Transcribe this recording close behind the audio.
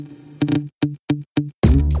Playoff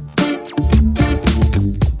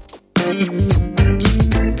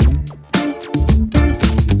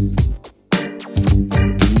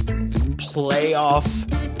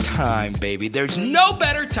time, baby. There's no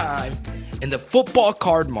better time in the football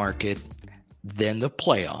card market than the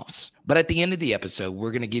playoffs. But at the end of the episode, we're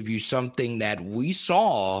going to give you something that we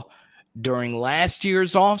saw during last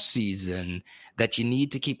year's offseason that you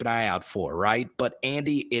need to keep an eye out for, right? But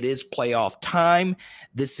Andy, it is playoff time.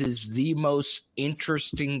 This is the most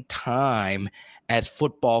interesting time as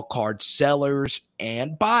football card sellers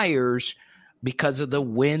and buyers because of the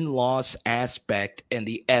win-loss aspect and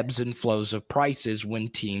the ebbs and flows of prices when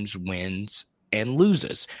teams wins and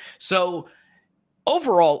loses. So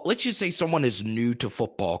overall, let's just say someone is new to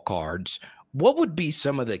football cards. What would be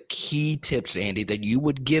some of the key tips, Andy, that you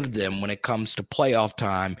would give them when it comes to playoff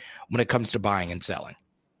time, when it comes to buying and selling?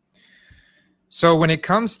 So when it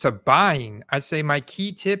comes to buying, I'd say my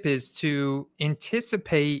key tip is to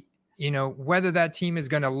anticipate, whether that team is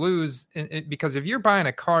going to lose. Because if you're buying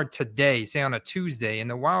a card today, say on a Tuesday, and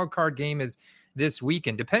the wild card game is this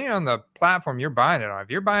weekend, depending on the platform you're buying it on.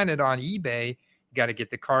 If you're buying it on eBay, you got to get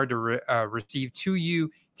the card to receive to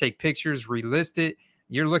you, take pictures, relist it.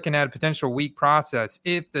 You're looking at a potential week process.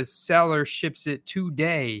 If the seller ships it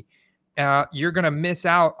today, you're going to miss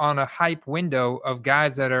out on a hype window of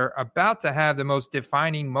guys that are about to have the most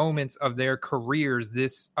defining moments of their careers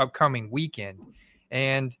this upcoming weekend.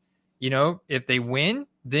 And, if they win,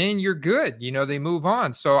 then you're good. They move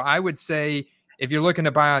on. So I would say if you're looking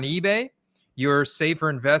to buy on eBay, your safer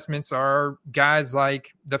investments are guys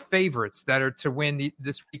like the favorites that are to win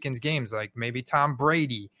this weekend's games, like maybe Tom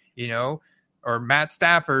Brady, or Matt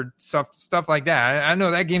Stafford, stuff like that. I know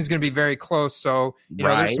that game's going to be very close. So,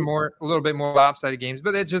 there's a little bit more lopsided games,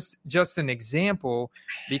 but it's just an example,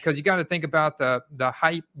 because you got to think about the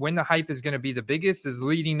hype. When the hype is going to be the biggest is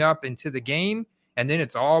leading up into the game. And then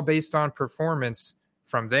it's all based on performance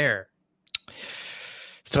from there.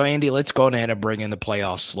 So, Andy, let's go ahead and bring in the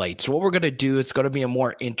playoff slate. So what we're going to do, it's going to be a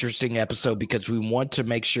more interesting episode because we want to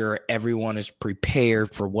make sure everyone is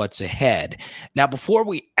prepared for what's ahead. Now, before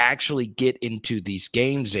we actually get into these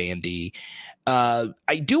games, Andy, I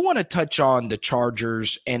do want to touch on the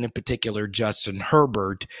Chargers and in particular Justin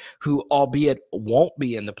Herbert, who albeit won't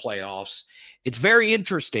be in the playoffs. It's very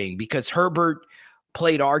interesting because Herbert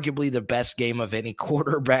played arguably the best game of any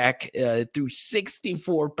quarterback, threw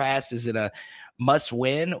 64 passes in a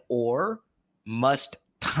must-win or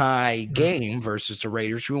must-tie game versus the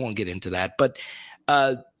Raiders. We won't get into that, but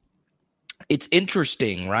it's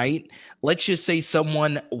interesting, right? Let's just say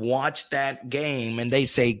someone watched that game and they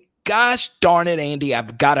say, gosh darn it, Andy,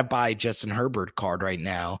 I've got to buy a Justin Herbert card right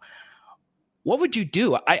now. What would you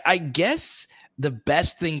do? I guess the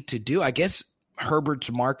best thing to do, Herbert's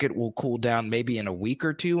market will cool down maybe in a week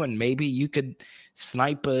or two, and maybe you could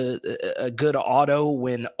snipe a good auto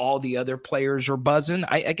when all the other players are buzzing.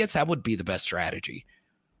 I guess that would be the best strategy.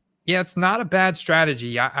 Yeah, it's not a bad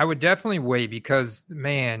strategy. I would definitely wait because,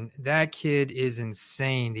 man, that kid is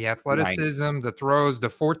insane. The athleticism, the throws, the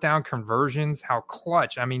fourth down conversions, how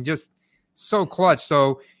clutch. I mean, just so clutch.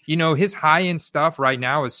 So, his high-end stuff right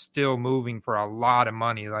now is still moving for a lot of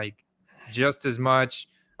money, like just as much.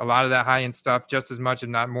 A lot of that high-end stuff, just as much, if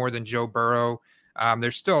not more, than Joe Burrow.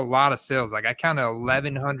 There's still a lot of sales. Like I counted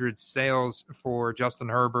 1,100 sales for Justin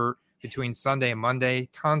Herbert between Sunday and Monday.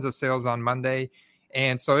 Tons of sales on Monday.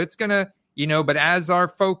 And so it's going to, but as our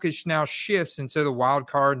focus now shifts into the wild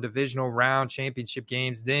card and divisional round championship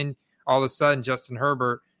games, then all of a sudden Justin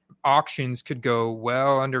Herbert auctions could go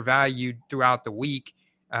well undervalued throughout the week,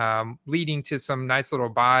 leading to some nice little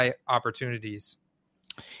buy opportunities.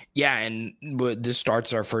 Yeah, and this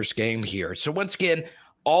starts our first game here. So once again,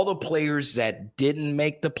 all the players that didn't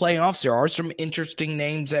make the playoffs, there are some interesting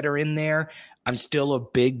names that are in there. I'm still a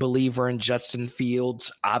big believer in Justin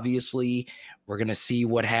Fields. Obviously, we're going to see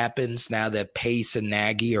what happens now that Pace and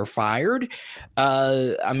Nagy are fired.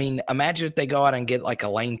 Imagine if they go out and get like a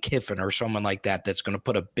Lane Kiffin or someone like that that's going to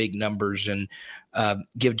put up big numbers and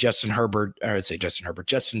give Justin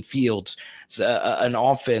Fields an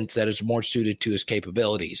offense that is more suited to his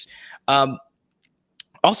capabilities.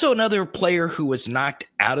 Also, another player who was knocked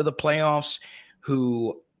out of the playoffs,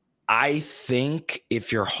 who I think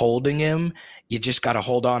if you're holding him, you just got to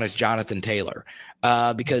hold on, is Jonathan Taylor.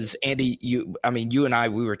 Because, Andy, you and I,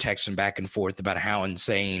 we were texting back and forth about how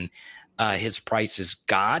insane his prices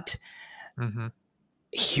got. Mm-hmm.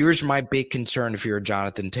 Here's my big concern if you're a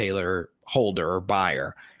Jonathan Taylor holder or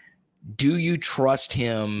buyer. Do you trust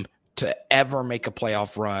him to ever make a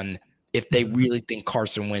playoff run if they really think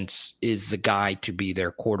Carson Wentz is the guy to be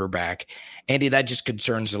their quarterback? Andy, that just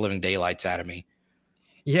concerns the living daylights out of me.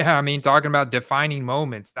 Yeah, I mean, talking about defining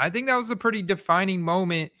moments, I think that was a pretty defining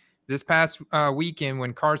moment this past weekend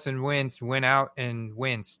when Carson Wentz went out and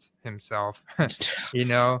winced himself, you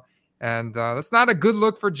know, and that's not a good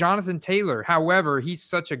look for Jonathan Taylor. However, he's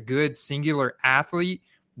such a good singular athlete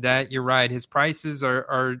that you're right. His prices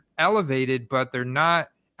are elevated, but they're not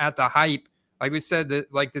at the hype. Like we said,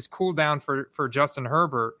 that like this cool down for Justin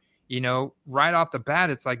Herbert, right off the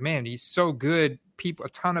bat, it's like, man, he's so good. A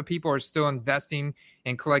ton of people are still investing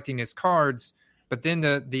and collecting his cards, but then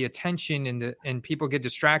the attention and people get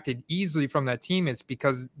distracted easily from that team. It's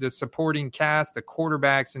because the supporting cast, the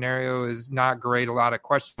quarterback scenario is not great, a lot of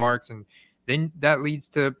question marks, and then that leads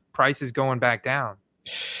to prices going back down.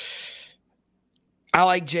 I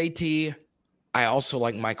like JT. I also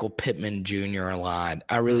like Michael Pittman Jr. a lot.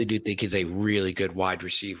 I really do think he's a really good wide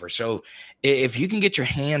receiver. So if you can get your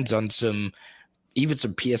hands on even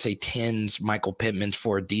some PSA 10s, Michael Pittman's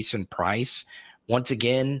for a decent price. Once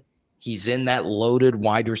again, he's in that loaded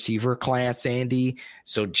wide receiver class, Andy.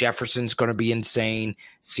 So Jefferson's going to be insane.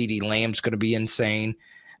 CeeDee Lamb's going to be insane.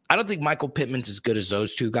 I don't think Michael Pittman's as good as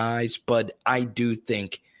those two guys, but I do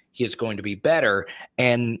think he is going to be better.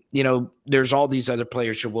 And, there's all these other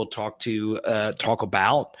players that we'll talk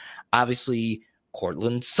about. Obviously,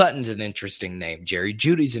 Courtland Sutton's an interesting name. Jerry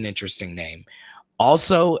Jeudy's an interesting name.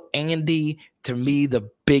 Also, Andy, to me, the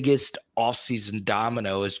biggest offseason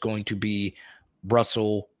domino is going to be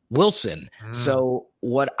Russell Wilson. So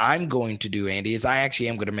what I'm going to do, Andy, is I actually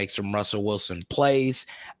am going to make some Russell Wilson plays.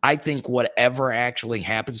 I think whatever actually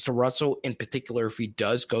happens to Russell, in particular, if he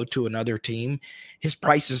does go to another team, his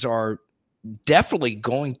prices are definitely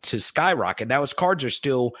going to skyrocket. Now, his cards are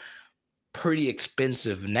still pretty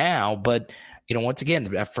expensive now, but, once again,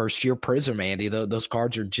 that first-year Prism, Andy, those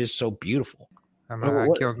cards are just so beautiful. I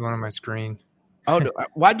killed one on my screen. Oh,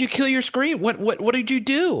 why'd you kill your screen? What did you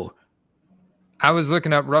do? I was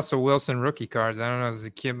looking up Russell Wilson rookie cards. I don't know. As a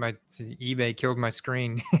kid, my eBay killed my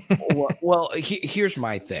screen. Here's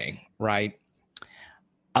my thing, right?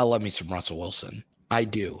 I love me some Russell Wilson. I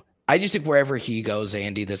do. I just think wherever he goes,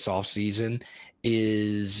 Andy, this offseason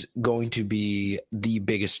is going to be the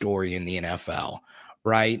biggest story in the NFL,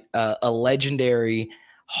 right? A legendary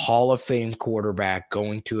Hall of Fame quarterback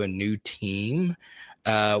going to a new team.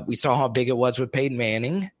 We saw how big it was with Peyton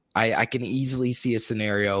Manning. I can easily see a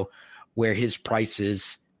scenario where his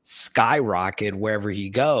prices skyrocket wherever he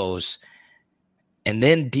goes. And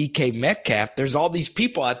then DK Metcalf, there's all these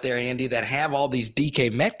people out there, Andy, that have all these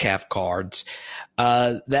DK Metcalf cards.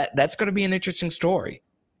 That's going to be an interesting story.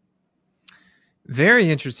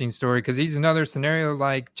 Very interesting story, because he's another scenario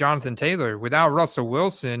like Jonathan Taylor. Without Russell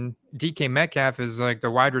Wilson, DK Metcalf is like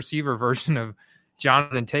the wide receiver version of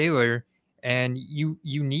Jonathan Taylor, and you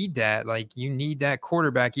need that. Like, you need that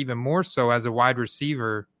quarterback even more so as a wide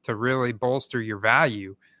receiver to really bolster your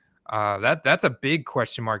value. That's a big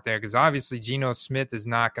question mark there, because obviously Geno Smith is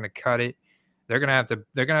not going to cut it. They're gonna have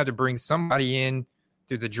to bring somebody in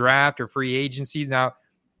through the draft or free agency. Now,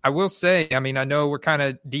 I will say, I know we're kind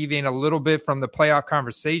of deviating a little bit from the playoff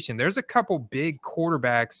conversation. There's a couple big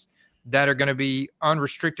quarterbacks that are going to be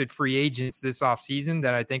unrestricted free agents this offseason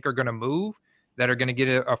that I think are going to move, that are going to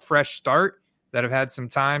get a fresh start, that have had some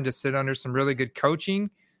time to sit under some really good coaching,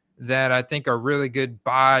 that I think are really good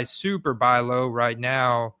super buy low right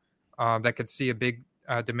now, that could see a big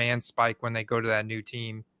demand spike when they go to that new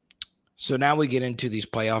team. So now we get into these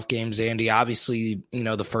playoff games, Andy. Obviously,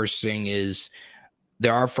 the first thing is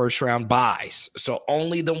there are first-round buys. So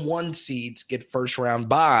only the 1 seeds get first-round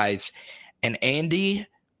buys. And, Andy,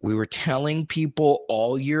 we were telling people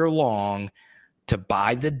all year long to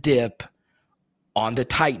buy the dip on the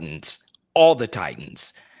Titans, all the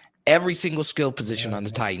Titans, every single skill position on the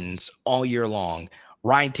Titans all year long.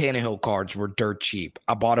 Ryan Tannehill cards were dirt cheap.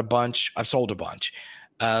 I bought a bunch. I've sold a bunch.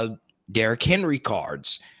 Derrick Henry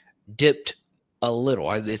cards dipped a little.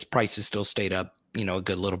 Its prices still stayed up, a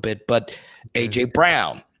good little bit. But A.J.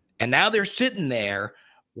 Brown. And now they're sitting there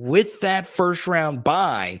with that first-round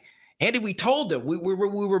buy. Andy, we told them, we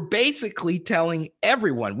were basically telling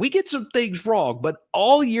everyone, we get some things wrong, but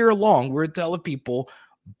all year long we're telling people,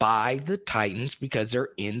 buy the Titans because they're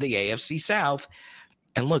in the AFC South.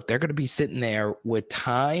 And look, they're going to be sitting there with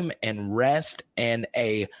time and rest and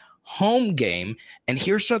a home game. And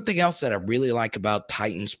here's something else that I really like about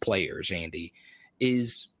Titans players, Andy,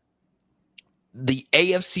 is the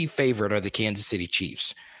AFC favorite are the Kansas City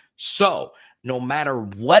Chiefs. So no matter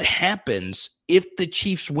what happens, if the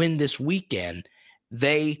Chiefs win this weekend,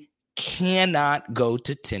 they cannot go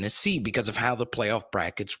to Tennessee because of how the playoff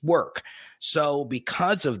brackets work. So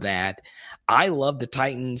because of that, I love the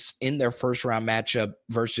Titans in their first round matchup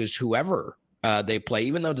versus whoever they play,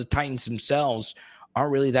 even though the Titans themselves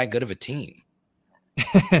aren't really that good of a team.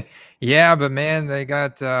 Yeah, but man, they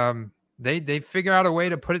got they figure out a way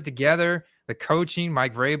to put it together. The coaching,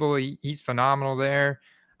 Mike Vrabel, he's phenomenal there.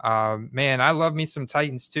 Man, I love me some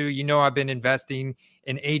Titans too. You know, I've been investing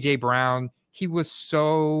in AJ Brown. He was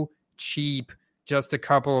so cheap just a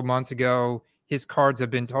couple of months ago. His cards have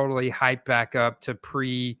been totally hyped back up to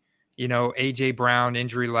AJ Brown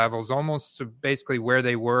injury levels, almost to basically where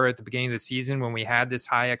they were at the beginning of the season when we had this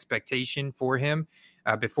high expectation for him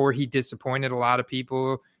before he disappointed a lot of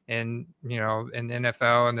people in the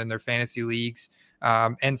NFL and then their fantasy leagues.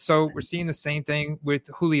 And so we're seeing the same thing with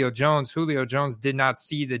Julio Jones. Julio Jones did not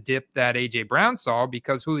see the dip that AJ Brown saw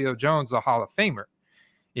because Julio Jones is a Hall of Famer,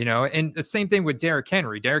 and the same thing with Derrick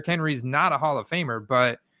Henry. Derrick Henry is not a Hall of Famer,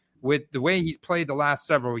 but with the way he's played the last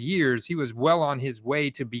several years, he was well on his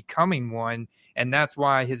way to becoming one. And that's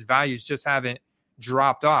why his values just haven't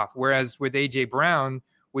dropped off. Whereas with AJ Brown,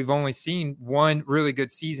 we've only seen one really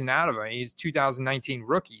good season out of him. He's 2019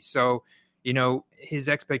 rookie. So, his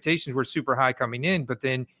expectations were super high coming in, but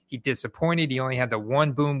then he disappointed. He only had the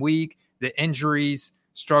one boom week. The injuries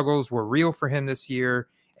struggles were real for him this year.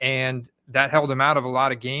 And that held him out of a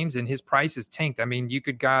lot of games, and his price is tanked. I mean, you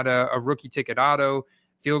could got a rookie ticket auto,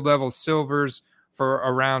 field level silvers for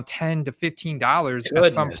around $10 to $15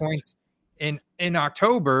 at some points in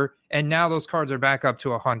October. And now those cards are back up to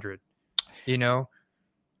 $100,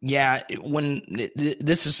 Yeah,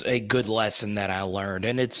 this is a good lesson that I learned,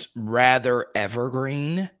 and it's rather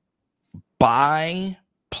evergreen. Buy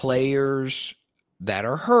players that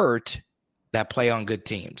are hurt that play on good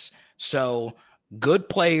teams. So good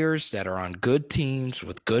players that are on good teams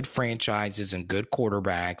with good franchises and good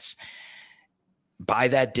quarterbacks, buy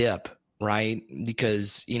that dip, right?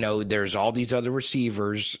 Because, there's all these other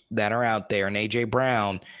receivers that are out there, and A.J.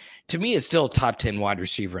 Brown – to me, is still a top 10 wide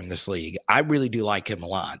receiver in this league. I really do like him a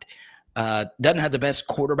lot. Doesn't have the best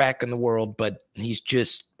quarterback in the world, but he's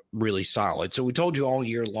just really solid. So we told you all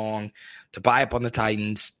year long to buy up on the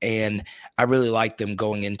Titans, and I really like them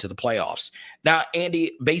going into the playoffs. Now,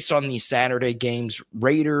 Andy, based on these Saturday games,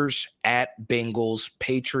 Raiders at Bengals,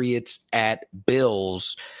 Patriots at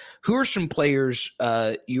Bills, who are some players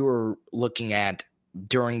you're looking at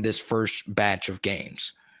during this first batch of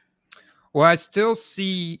games? Well, I still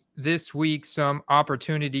see this week some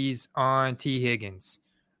opportunities on T. Higgins,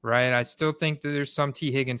 right? I still think that there's some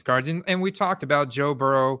T. Higgins cards. And we talked about Joe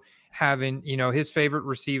Burrow having, his favorite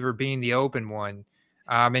receiver being the open one.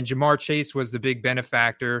 And Ja'Marr Chase was the big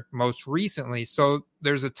benefactor most recently. So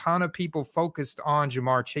there's a ton of people focused on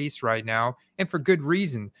Ja'Marr Chase right now, and for good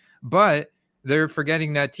reason. But they're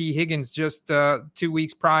forgetting that T. Higgins just 2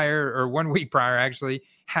 weeks prior, or 1 week prior actually,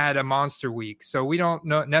 had a monster week. So we don't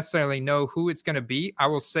necessarily know who it's going to be. I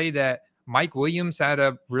will say that Mike Williams had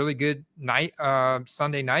a really good night,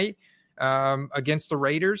 Sunday night against the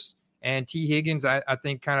Raiders. And T. Higgins, I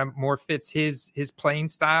think, kind of more fits his playing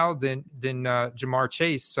style than Ja'Marr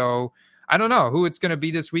Chase. So I don't know who it's going to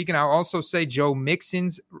be this week. And I'll also say Joe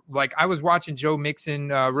Mixon's, I was watching Joe Mixon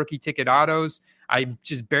rookie ticket autos. I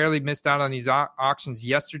just barely missed out on these auctions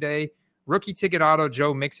yesterday. Rookie ticket auto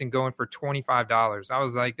Joe Mixon going for $25. I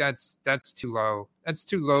was like, that's too low. That's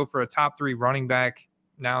too low for a top 3 running back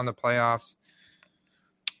now in the playoffs.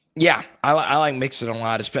 Yeah, I like Mixon a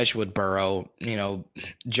lot, especially with Burrow.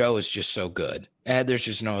 Joe is just so good. And there's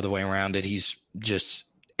just no other way around it. He's just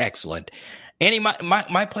excellent. Andy,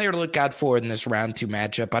 my player to look out for in this round 2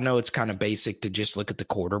 matchup, I know it's kind of basic to just look at the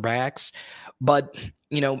quarterbacks, but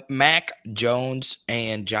Mac Jones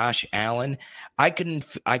and Josh Allen, I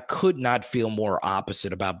could not feel more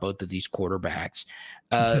opposite about both of these quarterbacks.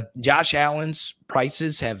 Josh Allen's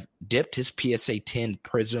prices have dipped. His PSA 10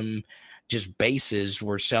 Prism just bases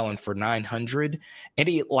were selling for $900.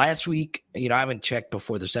 And last week, I haven't checked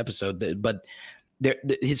before this episode, but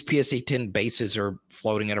his PSA 10 bases are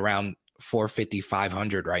floating at around $450,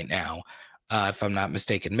 $500 right now, if I'm not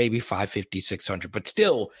mistaken, maybe $550, $600, but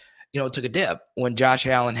still, it took a dip when Josh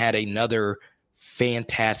Allen had another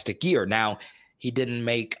fantastic year. Now, he didn't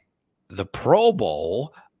make the Pro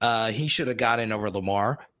Bowl. He should have got in over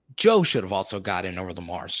Lamar. Joe should have also got in over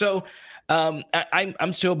Lamar. So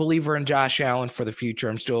I'm still a believer in Josh Allen for the future.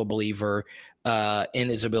 I'm still a believer in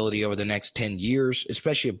his ability over the next 10 years,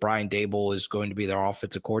 especially if Brian Daboll is going to be their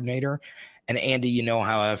offensive coordinator. And Andy, you know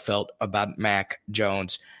how I felt about Mac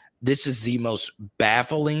Jones. This is the most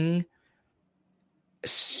baffling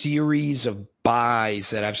series of buys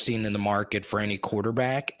that I've seen in the market for any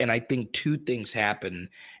quarterback. And I think 2 things happen,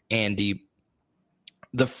 Andy.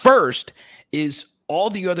 The first is all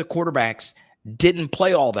the other quarterbacks didn't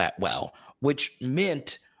play all that well, which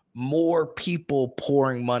meant more people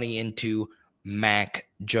pouring money into Mac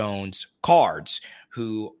Jones cards.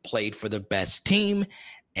 who played for the best team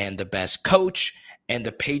and the best coach, and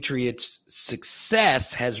the Patriots'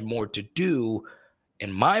 success has more to do,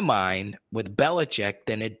 in my mind, with Belichick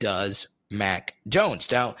than it does Mac Jones.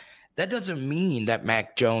 Now, that doesn't mean that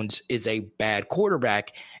Mac Jones is a bad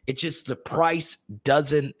quarterback. It's just the price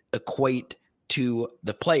doesn't equate to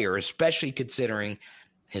the player, especially considering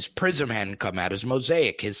his Prism hadn't come out, his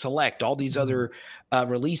Mosaic, his Select, all these other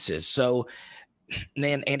releases. So,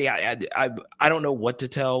 man, Andy, I don't know what to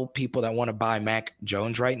tell people that want to buy Mac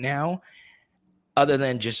Jones right now, other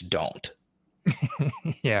than just don't.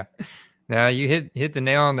 Yeah. Now you hit the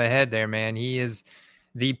nail on the head there, man. He is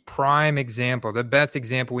the prime example, the best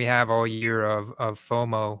example we have all year of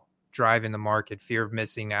FOMO driving the market, fear of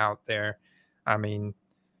missing out there. I mean,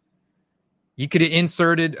 you could have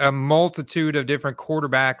inserted a multitude of different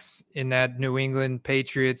quarterbacks in that New England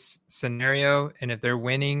Patriots scenario, and if they're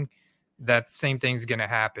winning, that same thing's going to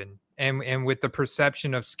happen. And with the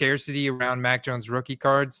perception of scarcity around Mac Jones rookie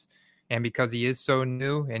cards, and because he is so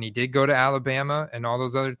new and he did go to Alabama and all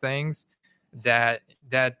those other things, that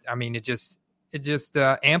I mean, it just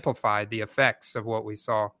amplified the effects of what we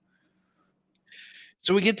saw.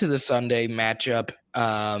 So we get to the Sunday matchup.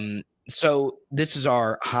 So this is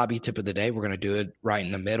our hobby tip of the day. We're going to do it right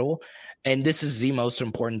in the middle. And this is the most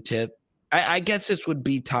important tip. I guess this would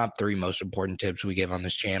be top 3 most important tips we give on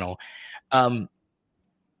this channel.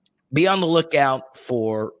 Be on the lookout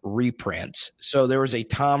for reprints. So there was a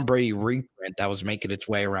Tom Brady reprint that was making its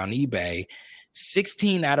way around eBay.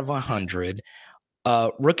 16 out of 100,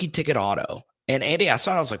 rookie ticket auto. And Andy, I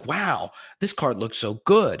saw it, I was like, wow, this card looks so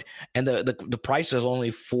good. And the price is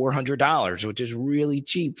only $400, which is really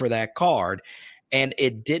cheap for that card. And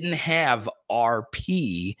it didn't have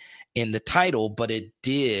RP in the title, but it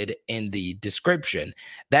did in the description.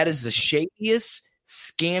 That is the shadiest,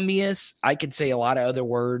 scammiest. I could say a lot of other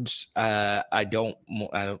words. Once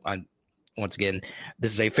again,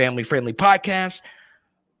 this is a family-friendly podcast.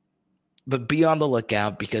 But be on the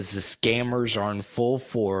lookout, because the scammers are in full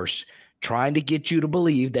force trying to get you to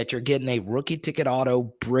believe that you're getting a rookie ticket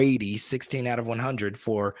auto Brady 16 out of 100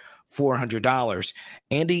 for $400.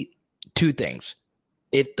 Andy, 2 things.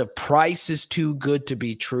 If the price is too good to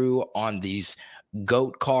be true on these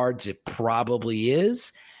GOAT cards, it probably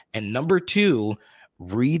is. And number 2,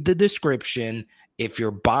 read the description. If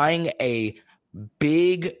you're buying a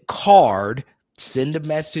big card, send a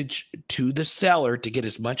message to the seller to get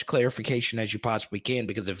as much clarification as you possibly can,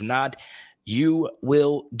 because if not, you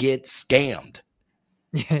will get scammed.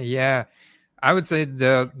 Yeah. I would say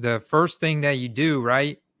the first thing that you do,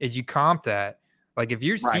 right, is you comp that. Like if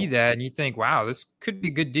you see that and you think, wow, this could be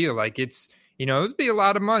a good deal. Like it's, it'd be a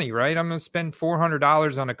lot of money, right? I'm going to spend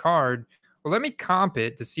 $400 on a card. Well, let me comp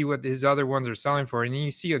it to see what his other ones are selling for. And then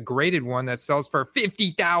you see a graded one that sells for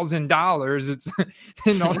 $50,000. It's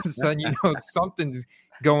and all of a sudden, something's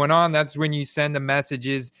going on. That's when you send the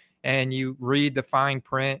messages and you read the fine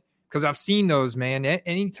print. Because I've seen those, man.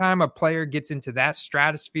 Anytime a player gets into that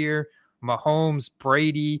stratosphere, Mahomes,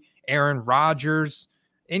 Brady, Aaron Rodgers,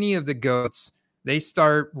 any of the GOATs, they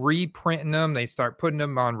start reprinting them. They start putting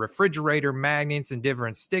them on refrigerator magnets and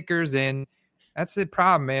different stickers. And that's the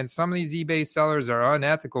problem, man. Some of these eBay sellers are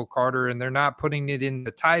unethical, Carter, and they're not putting it in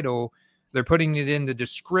the title. They're putting it in the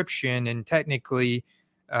description, and technically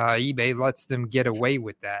eBay lets them get away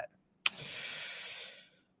with that.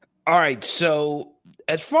 All right, so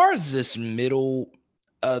as far as this middle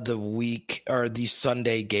of the week or these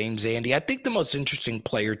Sunday games, Andy, I think the most interesting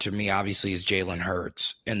player to me, obviously, is Jalen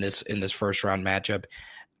Hurts in this first round matchup.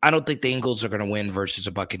 I don't think the Eagles are going to win versus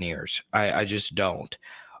the Buccaneers. I just don't.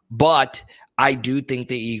 But I do think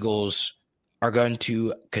the Eagles are going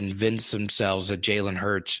to convince themselves that Jalen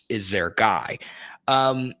Hurts is their guy.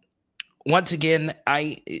 Once again,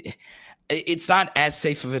 it's not as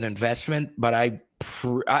safe of an investment, but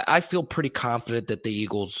I feel pretty confident that the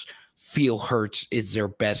Eagles feel Hurts is their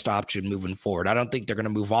best option moving forward. I don't think they're going to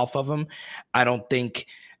move off of him. I don't think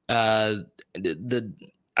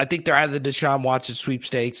I think they're out of the Deshaun Watson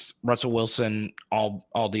sweepstakes, Russell Wilson,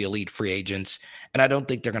 all the elite free agents, and I don't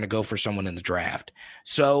think they're going to go for someone in the draft.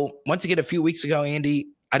 So once again, a few weeks ago, Andy,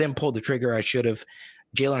 I didn't pull the trigger. I should have.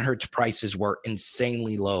 Jalen Hurts prices were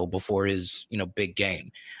insanely low before his big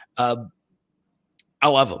game. I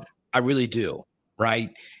love him. I really do.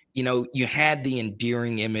 Right. You had the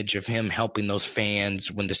endearing image of him helping those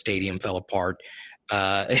fans when the stadium fell apart.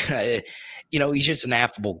 He's just an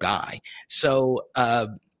affable guy. So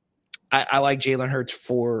I like Jalen Hurts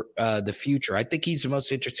for the future. I think he's the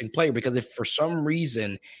most interesting player, because if for some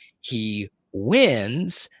reason he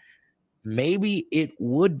wins, maybe it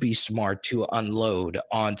would be smart to unload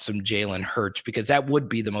on some Jalen Hurts, because that would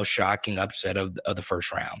be the most shocking upset of the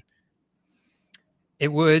first round. It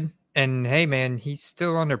would. And hey, man, he's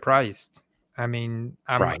still underpriced. I mean,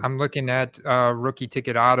 I'm looking at rookie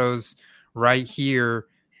ticket autos right here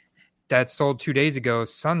that sold 2 days ago,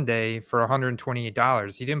 Sunday, for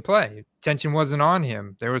 $128. He didn't play. Attention wasn't on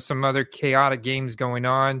him. There was some other chaotic games going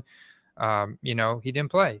on. He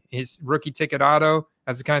didn't play. His rookie ticket auto,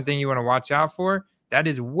 that's the kind of thing you want to watch out for. That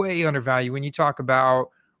is way undervalued when you talk about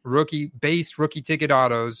rookie ticket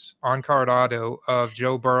autos, on-card auto of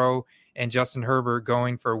Joe Burrow and Justin Herbert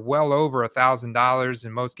going for well over $1,000,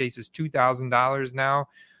 in most cases $2,000 now.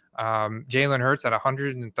 Jalen Hurts at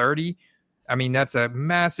 $130. I mean, that's a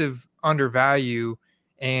massive undervalue.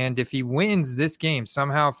 And if he wins this game,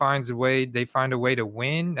 somehow they find a way to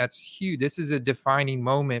win, that's huge. This is a defining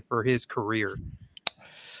moment for his career.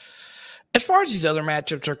 As far as these other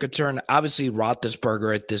matchups are concerned, obviously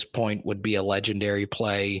Roethlisberger at this point would be a legendary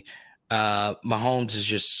play. Mahomes is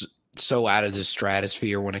just so out of the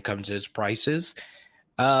stratosphere when it comes to his prices.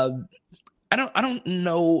 I don't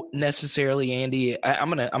know necessarily, Andy. I'm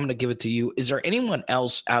gonna give it to you. Is there anyone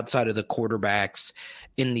else outside of the quarterbacks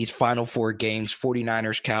in these final four games,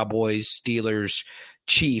 49ers, Cowboys, Steelers,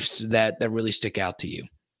 Chiefs, that really stick out to you?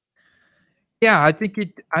 Yeah, I think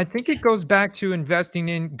it goes back to investing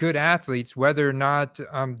in good athletes, whether or not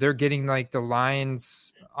they're getting like the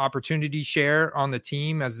Lions' opportunity share on the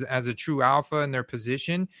team as a true alpha in their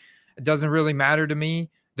position. It doesn't really matter to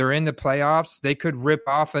me. They're in the playoffs. They could rip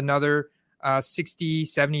off another 60,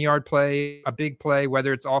 70-yard play, a big play,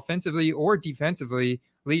 whether it's offensively or defensively,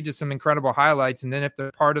 lead to some incredible highlights. And then if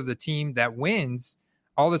they're part of the team that wins,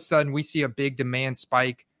 all of a sudden we see a big demand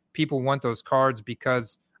spike. People want those cards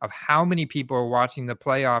because of how many people are watching the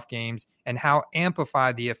playoff games and how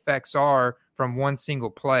amplified the effects are from one single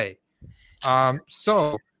play.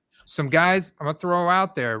 So some guys I'm going to throw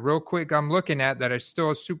out there real quick I'm looking at that are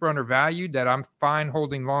still super undervalued that I'm fine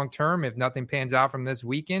holding long-term if nothing pans out from this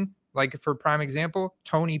weekend. Like for prime example,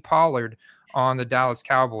 Tony Pollard on the Dallas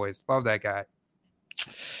Cowboys. Love that guy.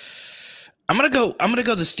 I'm going to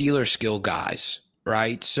go the Steelers skill guys.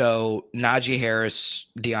 Right, so Najee Harris,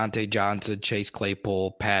 Deontay Johnson, Chase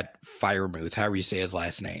Claypool, Pat Freiermuth, however you say his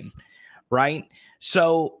last name, right?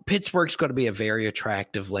 So Pittsburgh's going to be a very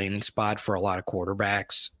attractive landing spot for a lot of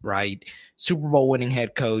quarterbacks, right? Super Bowl winning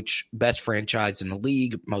head coach, best franchise in the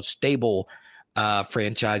league, most stable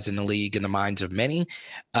franchise in the league in the minds of many.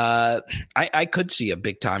 I could see a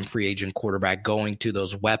big-time free agent quarterback going to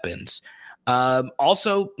those weapons.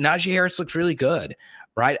 Also, Najee Harris looks really good.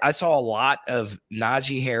 Right, I saw a lot of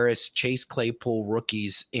Najee Harris, Chase Claypool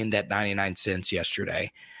rookies in that 99 cents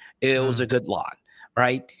yesterday. It was a good lot,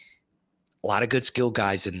 right? A lot of good skill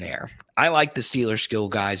guys in there. I like the Steelers skill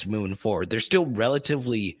guys moving forward. They're still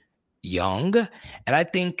relatively young, and I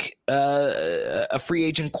think a free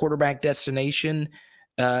agent quarterback destination.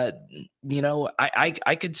 I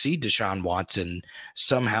could see Deshaun Watson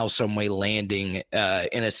somehow, some way landing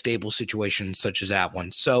in a stable situation such as that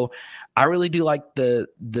one. So I really do like the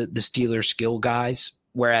Steelers skill guys.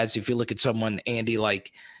 Whereas if you look at someone, Andy,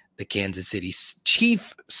 like the Kansas City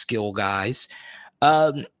Chief skill guys,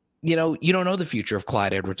 you don't know the future of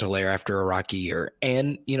Clyde Edwards-Helaire after a rocky year.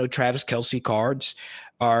 And, Travis Kelce cards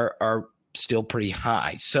are still pretty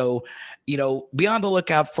high. So, be on the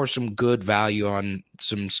lookout for some good value on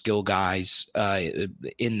some skill guys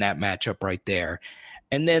in that matchup right there.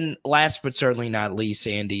 And then last but certainly not least,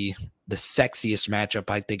 Andy, the sexiest matchup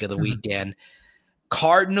I think of the weekend,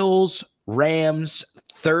 Cardinals, Rams,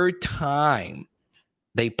 third time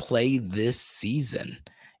they play this season.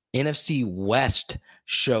 NFC West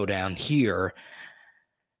showdown here.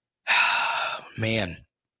 Man,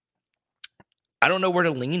 I don't know where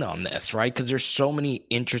to lean on this, right? Because there's so many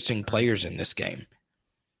interesting players in this game.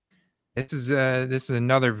 This is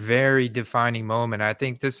another very defining moment. I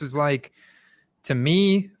think this is like, to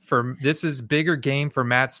me, this is bigger game for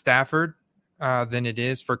Matt Stafford than it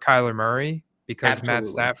is for Kyler Murray, because Absolutely. Matt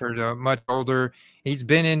Stafford much older. He's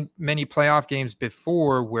been in many playoff games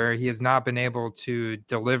before where he has not been able to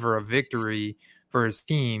deliver a victory for his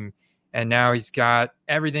team, and now he's got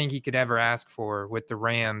everything he could ever ask for with the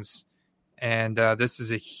Rams. And this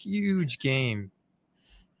is a huge game.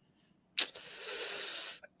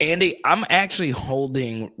 Andy, I'm actually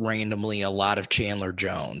holding randomly a lot of Chandler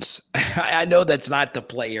Jones. I know that's not the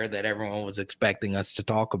player that everyone was expecting us to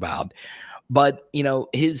talk about. But,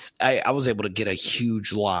 I was able to get a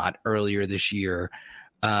huge lot earlier this year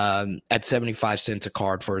at 75 cents a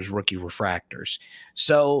card for his rookie refractors.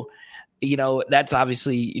 So, that's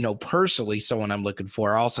obviously, personally someone I'm looking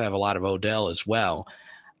for. I also have a lot of Odell as well.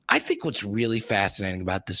 I think what's really fascinating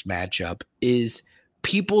about this matchup is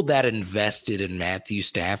people that invested in Matthew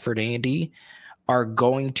Stafford, Andy, are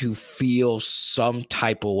going to feel some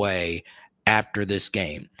type of way after this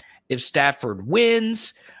game. If Stafford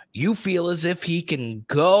wins, you feel as if he can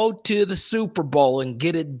go to the Super Bowl and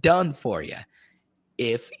get it done for you.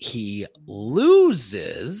 If he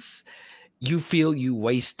loses, you feel you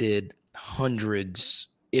wasted hundreds,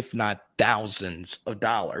 if not thousands of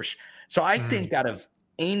dollars. So I think out of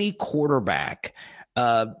any quarterback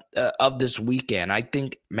of this weekend, I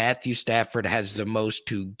think Matthew Stafford has the most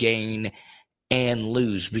to gain and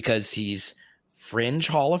lose because he's fringe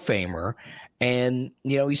Hall of Famer and,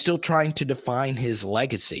 he's still trying to define his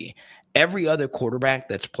legacy. Every other quarterback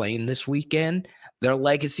that's playing this weekend, their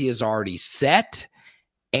legacy is already set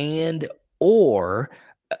or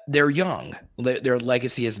they're young. Their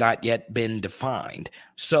legacy has not yet been defined.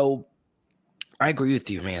 So I agree with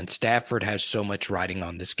you, man. Stafford has so much riding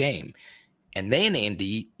on this game. And then,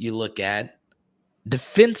 Andy, you look at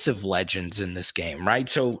defensive legends in this game, right?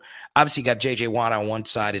 So obviously you got J.J. Watt on one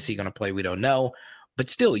side. Is he going to play? We don't know. But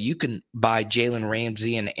still, you can buy Jalen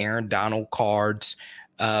Ramsey and Aaron Donald cards.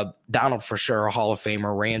 Donald for sure a Hall of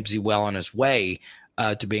Famer. Ramsey well on his way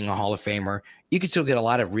to being a Hall of Famer. You can still get a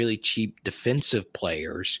lot of really cheap defensive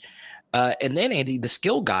players. And then, Andy, the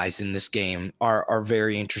skill guys in this game are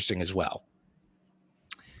very interesting as well.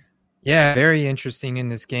 Yeah, very interesting in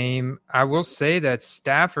this game. I will say that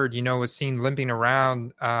Stafford, was seen limping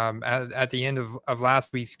around at the end of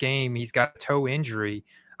last week's game. He's got a toe injury.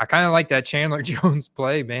 I kind of like that Chandler Jones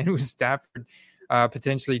play, man, with Stafford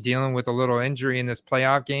potentially dealing with a little injury in this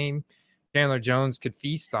playoff game. Chandler Jones could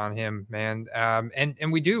feast on him, man.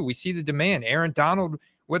 And we see the demand. Aaron Donald,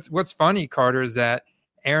 what's funny, Carter, is that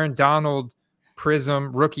Aaron Donald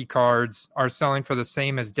Prism rookie cards are selling for the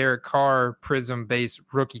same as Derek Carr Prism-based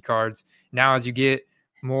rookie cards. Now, as you get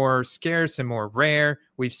more scarce and more rare,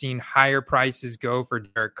 we've seen higher prices go for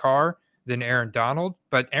Derek Carr than Aaron Donald.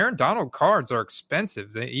 But Aaron Donald cards are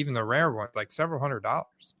expensive, even the rare ones, like several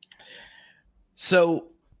 $100s. So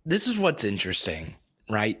this is what's interesting,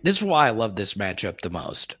 right? This is why I love this matchup the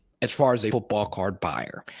most as far as a football card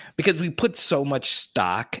buyer, because we put so much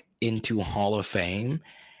stock into Hall of Fame.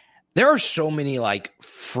 There are so many like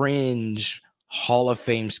fringe Hall of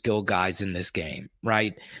Fame skill guys in this game,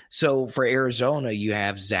 right? So for Arizona, you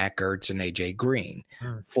have Zach Ertz and AJ Green.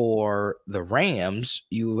 For the Rams,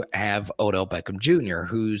 you have Odell Beckham Jr.,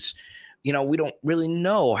 who's, we don't really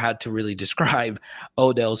know how to really describe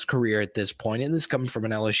Odell's career at this point. And this is coming from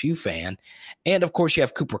an LSU fan. And of course, you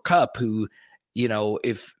have Cooper Kupp, who,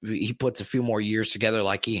 if he puts a few more years together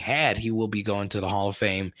like he had, he will be going to the Hall of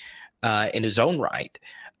Fame in his own right.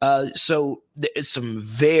 So there's some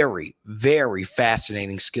very, very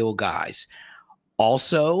fascinating skill guys.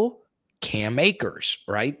 Also, Cam Akers,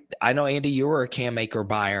 right? I know, Andy, you were a Cam Akers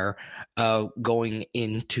buyer going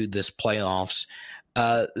into this playoffs.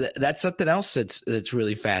 That's something else that's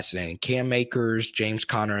really fascinating. Cam Akers, James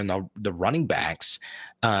Conner, and the running backs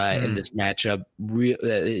in this matchup.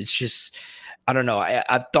 It's just, I don't know.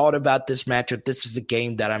 I've thought about this matchup. This is a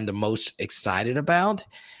game that I'm the most excited about.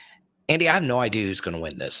 Andy, I have no idea who's going to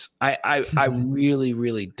win this. I really,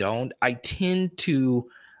 really don't. I tend to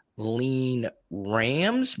lean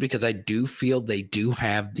Rams because I do feel they do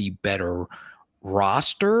have the better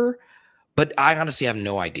roster, but I honestly have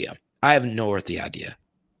no idea. I have no earthly idea.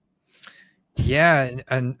 Yeah,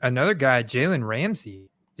 and another guy, Jalen Ramsey.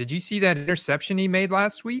 Did you see that interception he made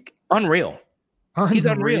last week? Unreal. He's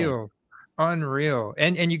unreal. Unreal.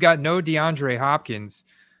 And you got no DeAndre Hopkins.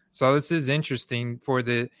 So this is interesting for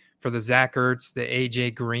the Zach Ertz, the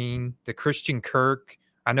AJ Green, the Christian Kirk.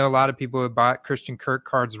 I know a lot of people have bought Christian Kirk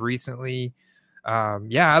cards recently.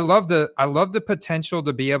 I love the potential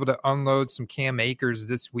to be able to unload some Cam Akers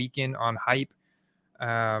this weekend on hype.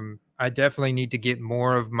 I definitely need to get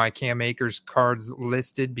more of my Cam Akers cards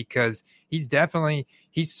listed because he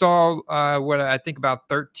saw what I think about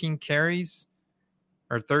 13 carries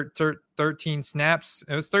or 13 snaps.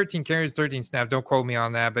 It was 13 carries, 13 snaps. Don't quote me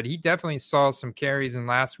on that, but he definitely saw some carries in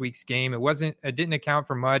last week's game. It didn't account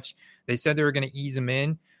for much. They said they were going to ease him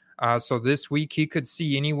in. So this week he could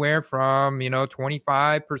see anywhere from,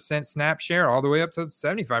 25% snap share all the way up to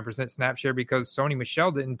 75% snap share because Sony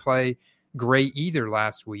Michel didn't play great either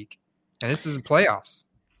last week. And this is the playoffs.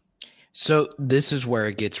 So this is where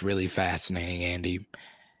it gets really fascinating, Andy.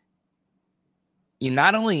 You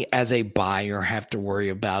not only as a buyer have to worry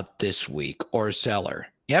about this week or a seller,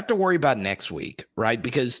 you have to worry about next week, right?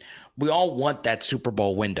 Because we all want that Super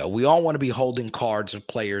Bowl window. We all want to be holding cards of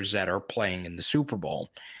players that are playing in the Super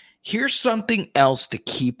Bowl. Here's something else to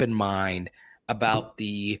keep in mind about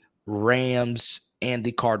the Rams and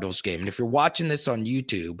the Cardinals game. And if you're watching this on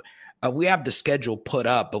YouTube, we have the schedule put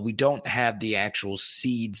up, but we don't have the actual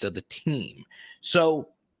seeds of the team. So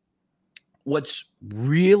what's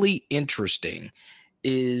really interesting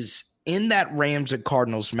is in that Rams and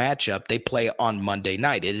Cardinals matchup, they play on Monday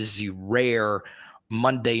night. It is the rare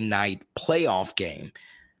Monday night playoff game.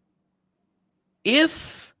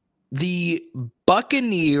 If the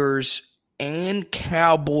Buccaneers and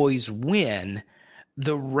Cowboys win,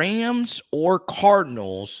 the Rams or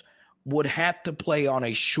Cardinals would have to play on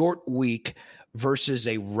a short week versus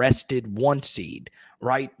a rested 1 seed,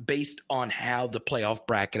 right? Based on how the playoff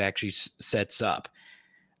bracket actually sets up.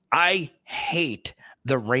 I hate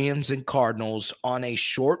the Rams and Cardinals on a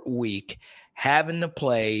short week having to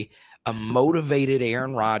play a motivated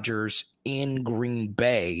Aaron Rodgers in Green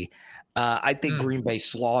Bay. I think Green Bay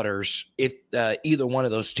slaughters if either one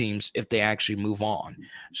of those teams if they actually move on.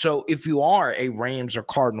 So if you are a Rams or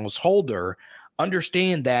Cardinals holder,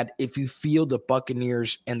 understand that if you feel the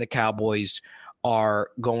Buccaneers and the Cowboys are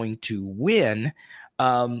going to win,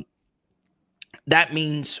 that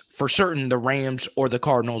means for certain the Rams or the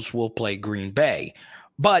Cardinals will play Green Bay.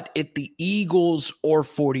 But if the Eagles or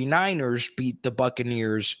 49ers beat the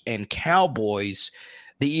Buccaneers and Cowboys,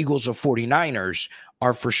 the Eagles or 49ers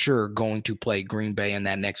are for sure going to play Green Bay in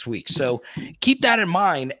that next week. So keep that in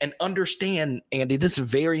mind and understand, Andy, this is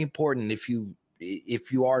very important if you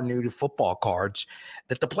are new to football cards,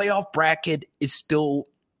 that the playoff bracket is still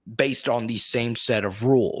based on the same set of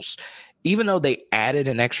rules. Even though they added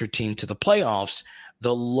an extra team to the playoffs,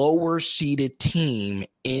 the lower seeded team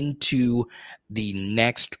into the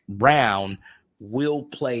next round will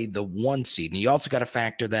play the 1 seed. And you also got to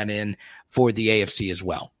factor that in for the AFC as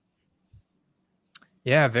well.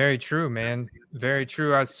 Yeah, very true, man. Very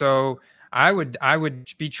true. So I would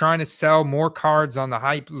be trying to sell more cards on the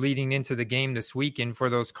hype leading into the game this weekend for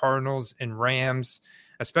those Cardinals and Rams,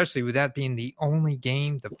 especially with that being the only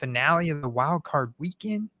game, the finale of the wild card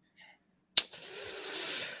weekend.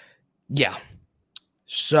 Yeah.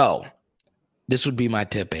 So this would be my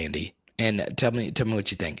tip, Andy, and tell me what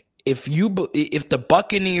you think. If the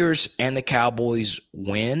Buccaneers and the Cowboys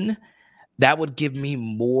win, that would give me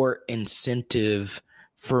more incentive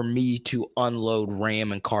for me to unload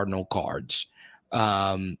Ram and Cardinal cards,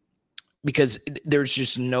 because there's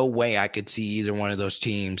just no way I could see either one of those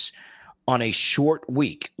teams on a short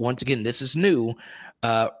week. Once again, this is new,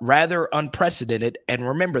 rather unprecedented. And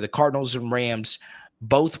remember, the Cardinals and Rams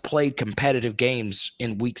both played competitive games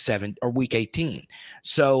in week 7 or week 18.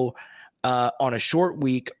 So on a short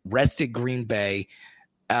week, rested Green Bay.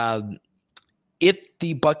 If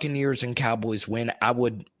the Buccaneers and Cowboys win, I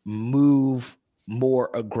would move more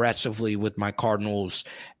aggressively with my Cardinals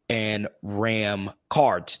and Ram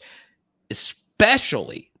cards,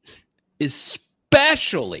 especially if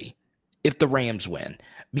the Rams win.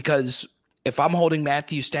 Because if I'm holding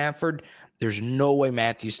Matthew Stafford, there's no way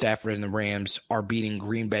Matthew Stafford and the Rams are beating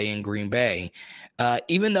Green Bay in Green Bay.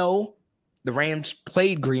 Even though the Rams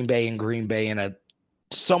played Green Bay in a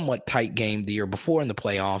somewhat tight game the year before in the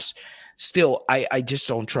playoffs, still, I just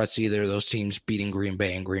don't trust either of those teams beating Green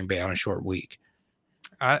Bay and Green Bay on a short week.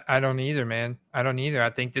 I don't either, man. I don't either.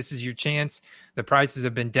 I think this is your chance. The prices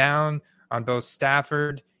have been down on both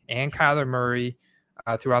Stafford and Kyler Murray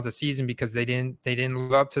throughout the season because they didn't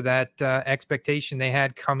live up to that expectation they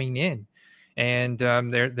had coming in, and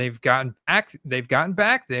they've gotten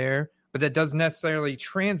back there, but that doesn't necessarily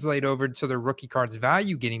translate over to the rookie cards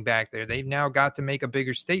value getting back there. They've now got to make a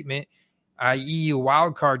bigger statement, i.e. a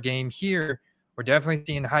wild card game here. We're definitely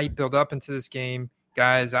seeing hype build up into this game.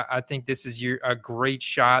 Guys, I think this is a great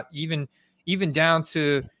shot, even down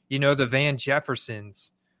to, the Van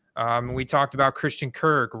Jeffersons. We talked about Christian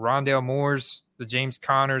Kirk, Rondale Moore's, the James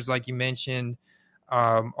Connors, like you mentioned,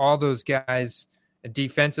 all those guys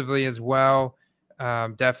defensively as well.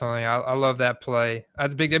 Definitely. I love that play.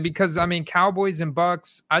 That's big because, Cowboys and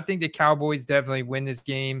Bucks, I think the Cowboys definitely win this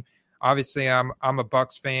game. Obviously, I'm a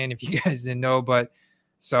Bucks fan, if you guys didn't know, but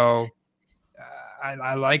so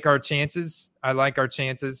I like our chances.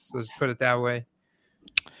 Let's put it that way.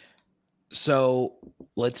 So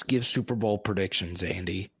let's give Super Bowl predictions,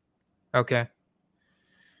 Andy. Okay.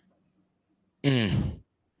 I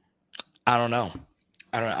don't know.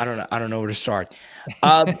 I don't know where to start.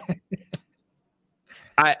 Let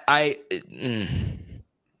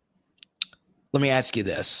me ask you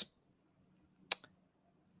this.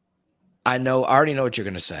 I already know what you're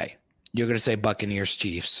going to say. You're going to say Buccaneers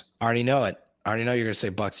Chiefs. I already know it. I already know you're going to say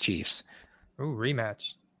Bucks Chiefs. Ooh,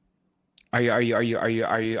 rematch. Are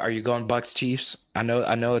you going Bucks Chiefs? I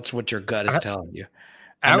know it's what your gut is telling you.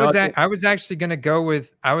 I was actually going to go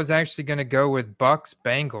with Bucks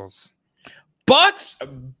Bengals. Bucks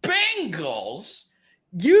Bengals.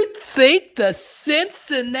 You think the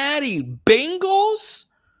Cincinnati Bengals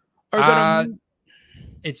are going to?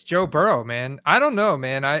 It's Joe Burrow, man. I don't know,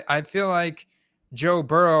 man. I feel like Joe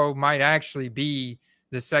Burrow might actually be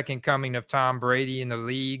the second coming of Tom Brady in the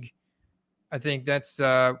league. I think that's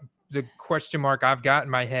the question mark I've got in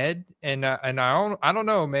my head, and I don't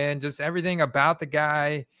know, man. Just everything about the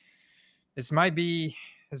guy. This might be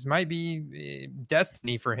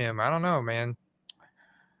destiny for him. I don't know, man.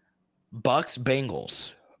 Bucks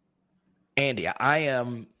Bengals. Andy, I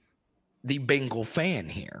am the Bengal fan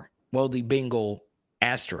here. Well, the Bengal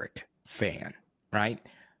asterisk fan, right?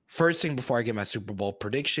 First thing before I get my Super Bowl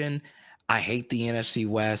prediction, I hate the NFC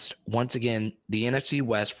West. Once again, the NFC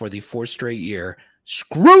West for the fourth straight year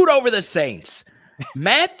screwed over the Saints.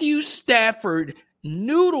 Matthew Stafford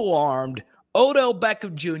noodle-armed Odell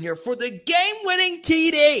Beckham Jr. for the game-winning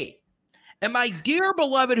TD. And my dear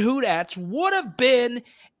beloved Hoodats would have been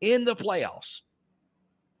in the playoffs.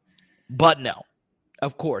 But no,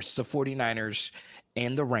 of course, the 49ers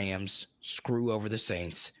and the Rams screw over the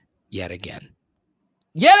Saints yet again.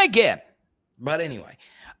 Yet again. But anyway,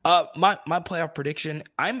 my playoff prediction,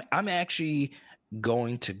 I'm actually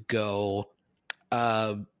going to go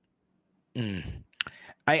I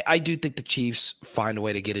do think the Chiefs find a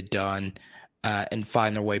way to get it done and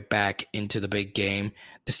find their way back into the big game.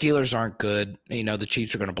 The Steelers aren't good. You know, the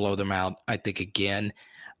Chiefs are going to blow them out, I think, again.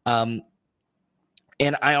 And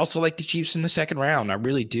I also like the Chiefs in the second round. I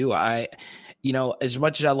really do. As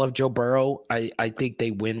much as I love Joe Burrow, I think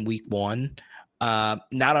they win week one. Not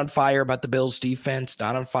on fire about the Bills defense,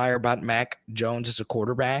 not on fire about Mac Jones as a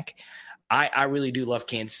quarterback. I really do love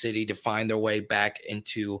Kansas City to find their way back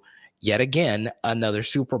into yet again another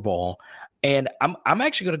Super Bowl. And I'm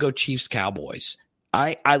actually going to go Chiefs Cowboys.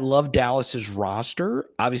 I love Dallas's roster.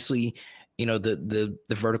 Obviously, the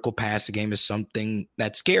vertical passing game is something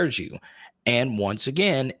that scares you. And once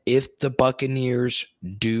again, if the Buccaneers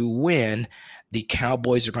do win, the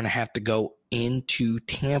Cowboys are going to have to go into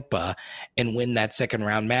Tampa and win that second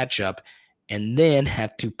round matchup and then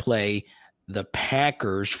have to play the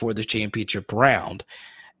Packers for the championship round.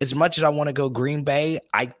 As much as I want to go Green Bay,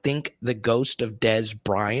 I think the ghost of Dez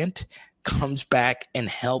Bryant comes back and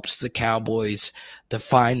helps the Cowboys to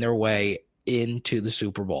find their way into the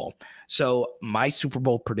Super Bowl. So my Super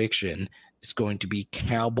Bowl prediction is going to be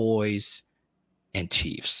Cowboys and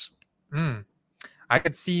Chiefs. I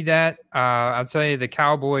could see that. I'll tell you, the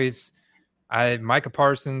Cowboys, Micah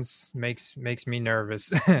Parsons makes me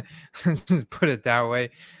nervous. Put it that way.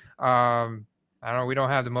 I don't know. We don't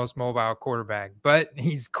have the most mobile quarterback, but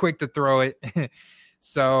he's quick to throw it.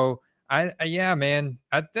 So yeah, man,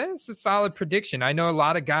 that's a solid prediction. I know a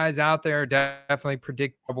lot of guys out there definitely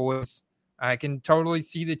predict Cowboys. I can totally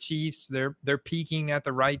see the Chiefs. They're peaking at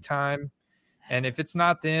the right time. And if it's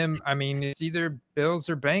not them, I mean, it's either Bills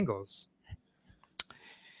or Bengals.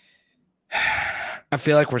 I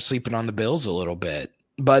feel like we're sleeping on the Bills a little bit.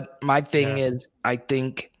 But my thing is, I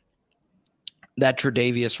think that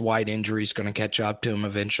Tre'Davious White injury is going to catch up to him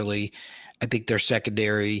eventually. I think their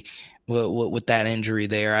secondary, with that injury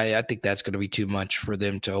there, I think that's going to be too much for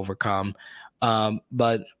them to overcome.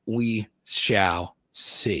 But we shall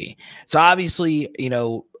see. So obviously,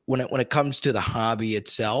 when it comes to the hobby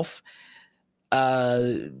itself,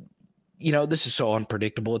 this is so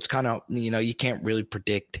unpredictable. It's kind of, you can't really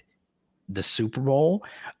predict the Super Bowl,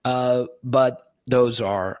 but those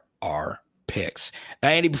are our picks. Now,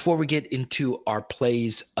 Andy, before we get into our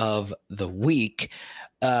plays of the week,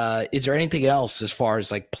 is there anything else as far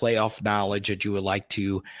as like playoff knowledge that you would like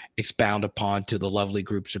to expound upon to the lovely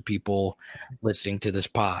groups of people listening to this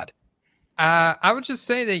pod? I would just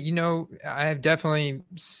say that, I have definitely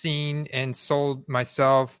seen and sold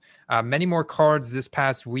myself many more cards this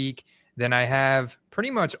past week than I have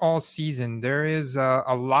pretty much all season. There is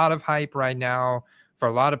a lot of hype right now for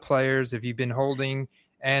a lot of players if you've been holding.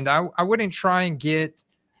 And I wouldn't try and get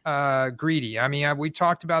greedy. I mean, we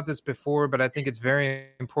talked about this before, but I think it's very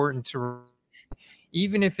important to,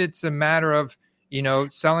 even if it's a matter of,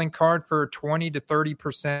 selling card for 20 to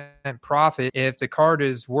 30% profit, if the card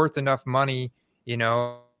is worth enough money,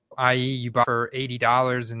 i.e. you bought for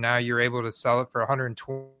 $80 and now you're able to sell it for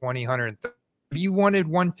 120, 130. You wanted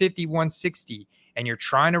 150, 160, and you're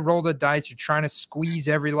trying to roll the dice. You're trying to squeeze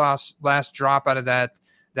every last drop out of that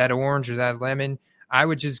orange or that lemon. I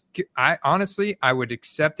would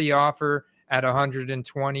accept the offer at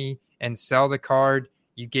 120 and sell the card.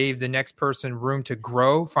 You gave the next person room to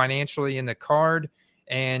grow financially in the card,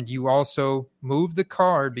 and you also move the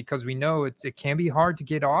card because we know it can be hard to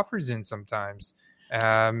get offers in sometimes.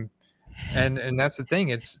 And that's the thing.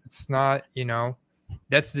 It's not,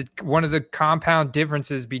 That's one of the compound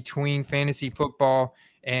differences between fantasy football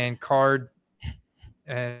and card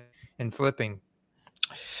and flipping.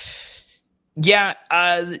 Yeah,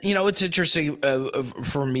 it's interesting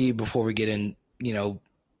for me before we get in,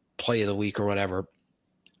 play of the week or whatever.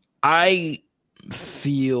 I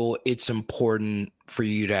feel it's important for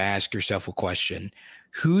you to ask yourself a question.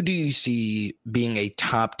 Who do you see being a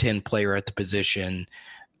top 10 player at the position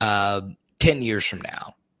 10 years from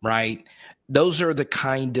now, right? Those are the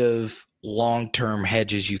kind of long-term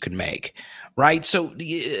hedges you can make, right? So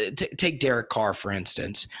take Derek Carr, for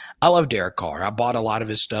instance. I love Derek Carr. I bought a lot of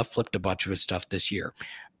his stuff, flipped a bunch of his stuff this year.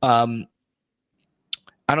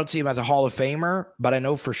 I don't see him as a Hall of Famer, but I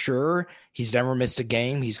know for sure he's never missed a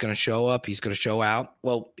game. He's going to show up. He's going to show out.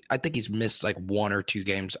 Well, I think he's missed like 1 or 2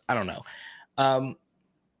 games. I don't know.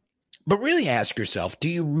 But really ask yourself, do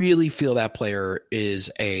you really feel that player is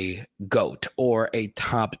a GOAT or a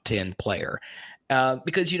top 10 player?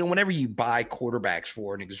 Because, whenever you buy quarterbacks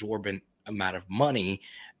for an exorbitant amount of money,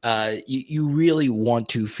 you really want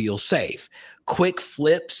to feel safe. Quick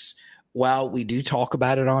flips, while we do talk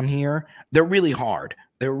about it on here, they're really hard.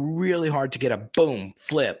 They're really hard to get a boom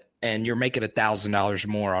flip, and you're making $1,000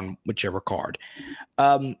 more on whichever card.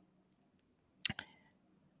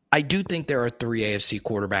 I do think there are 3 AFC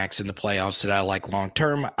quarterbacks in the playoffs that I like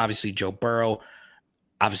long-term. Obviously, Joe Burrow,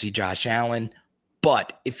 obviously Josh Allen.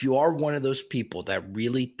 But if you are one of those people that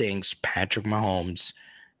really thinks Patrick Mahomes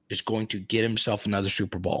is going to get himself another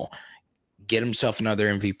Super Bowl, get himself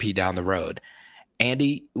another MVP down the road,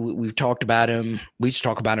 Andy, we've talked about him. We just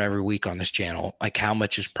talk about him every week on this channel, like how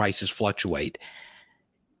much his prices fluctuate.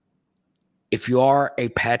 If you are a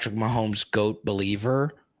Patrick Mahomes GOAT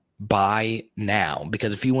believer, buy now,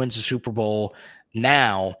 because if he wins the Super Bowl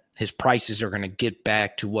now, his prices are going to get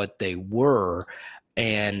back to what they were,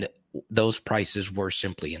 and those prices were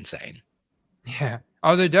simply insane. Yeah.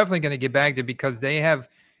 Oh, they're definitely going to get back to, because they've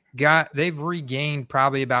regained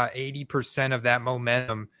probably about 80% of that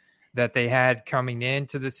momentum that they had coming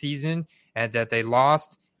into the season and that they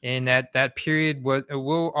lost in that period.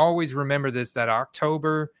 We'll always remember this, that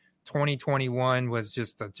October 2021 was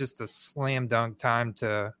just a slam dunk time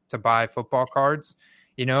to buy football cards,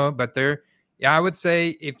 but I would say,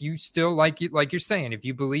 if you still like you're saying, if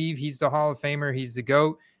you believe he's the Hall of Famer, he's the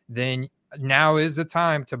GOAT, then now is the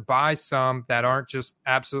time to buy some that aren't just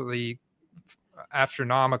absolutely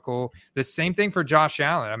astronomical. The same thing for Josh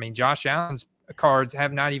Allen. I mean, Josh Allen's cards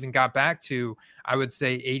have not even got back to, I would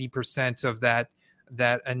say, 80% of that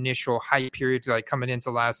initial hype period, like coming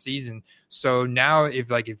into last season. So now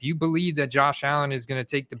if you believe that Josh Allen is going to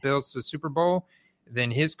take the Bills to the Super Bowl,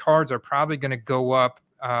 then his cards are probably going to go up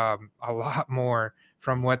a lot more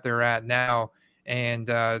from what they're at now. And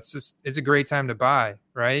it's a great time to buy,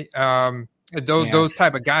 right? Those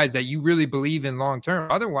type of guys that you really believe in long term.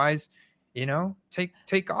 Otherwise,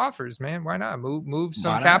 take offers, man. Why not move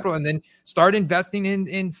some capital and then start investing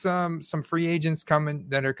in some free agents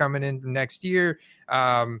that are coming in next year.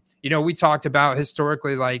 We talked about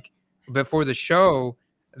historically, like before the show,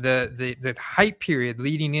 the hype period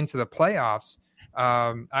leading into the playoffs.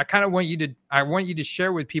 I kind of want you to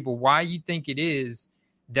share with people why you think it is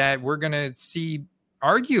that we're going to see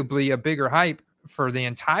arguably a bigger hype for the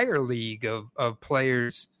entire league of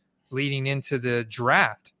players leading into the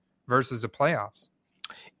draft versus the playoffs.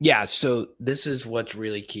 Yeah, so this is what's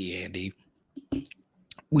really key, Andy.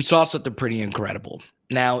 We saw something pretty incredible.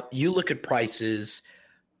 Now, you look at prices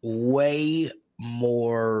way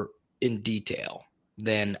more in detail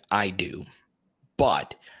than I do,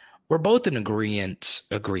 but we're both in agreement.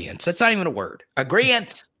 That's not even a word.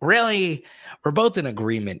 Agreement, really. We're both in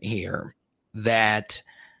agreement here that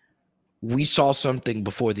we saw something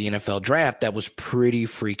before the NFL draft that was pretty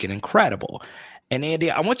freaking incredible. And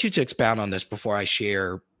Andy, I want you to expound on this before I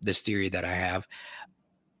share this theory that I have.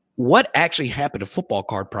 What actually happened to football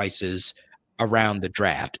card prices around the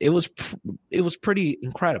draft? It was pretty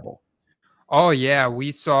incredible. Oh yeah,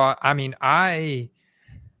 we saw. I mean, I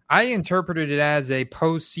interpreted it as a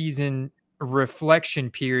postseason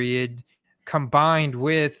reflection period combined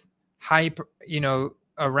with hype,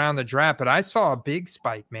 around the draft. But I saw a big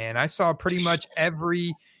spike, man. I saw pretty much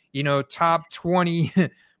every, top 20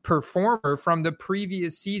 performer from the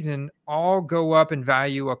previous season all go up in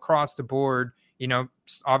value across the board,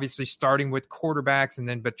 obviously starting with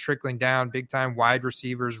quarterbacks but trickling down big time wide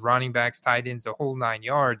receivers, running backs, tight ends, the whole 9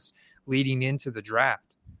 yards leading into the draft.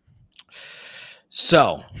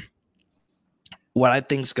 So what I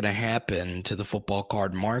think is going to happen to the football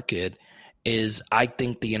card market is I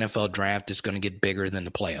think the NFL draft is going to get bigger than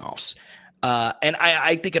the playoffs. And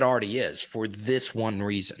I think it already is for this one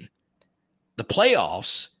reason. The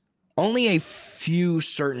playoffs only a few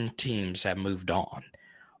certain teams have moved on.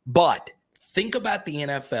 But think about the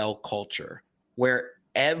NFL culture where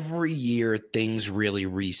every year things really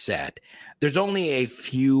reset. There's only a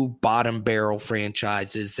few bottom barrel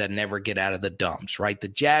franchises that never get out of the dumps, right? The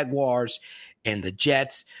Jaguars and the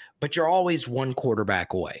Jets, but you're always one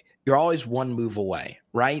quarterback away. You're always one move away,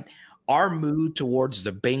 right? Our move towards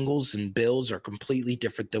the Bengals and Bills are completely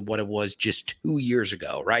different than what it was just 2 years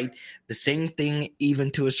ago, right? The same thing,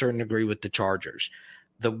 even to a certain degree, with the Chargers.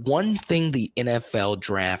 The one thing the NFL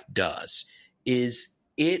draft does is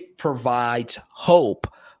it provides hope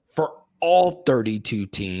for all 32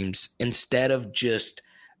 teams instead of just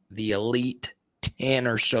the elite 10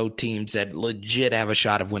 or so teams that legit have a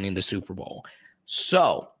shot of winning the Super Bowl.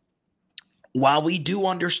 So while we do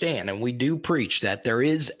understand and we do preach that there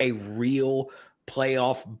is a real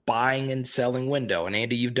playoff buying and selling window, and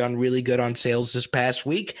Andy, you've done really good on sales this past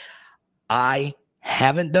week. I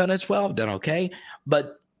haven't done as well. I've done okay.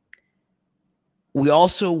 But we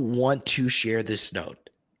also want to share this note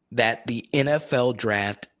that the NFL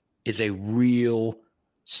draft is a real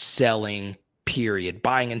selling period,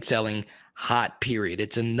 buying and selling hot period.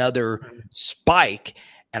 It's another spike.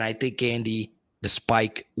 And I think, Andy, the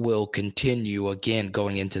spike will continue again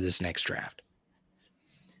going into this next draft.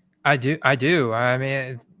 I do. I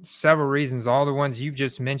mean, several reasons, all the ones you've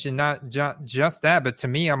just mentioned, not just that, but to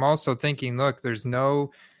me, I'm also thinking, look, there's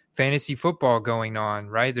no fantasy football going on,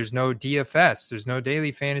 right? There's no DFS. There's no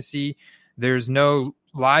daily fantasy. There's no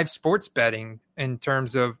live sports betting in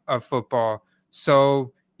terms of football.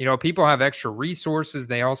 So, people have extra resources.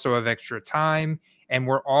 They also have extra time. And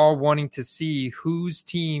we're all wanting to see whose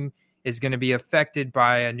team is going to be affected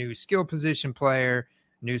by a new skill position player,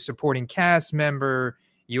 new supporting cast member.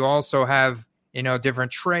 You also have,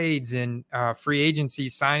 different trades and free agency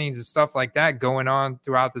signings and stuff like that going on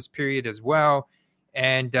throughout this period as well.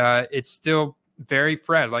 And it's still very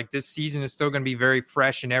fresh. Like, this season is still going to be very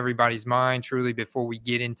fresh in everybody's mind, truly, before we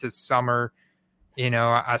get into summer.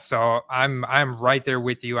 I'm right there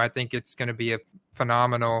with you. I think it's going to be a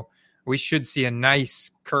phenomenal. We should see a nice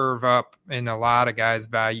curve up in a lot of guys'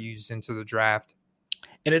 values into the draft.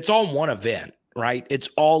 And it's all one event, right? It's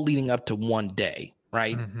all leading up to one day,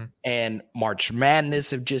 right? Mm-hmm. And March Madness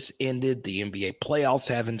have just ended. The NBA playoffs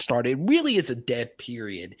haven't started. It really is a dead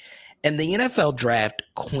period. And the NFL draft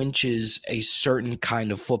quenches a certain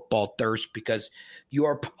kind of football thirst because you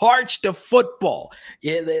are parched of football.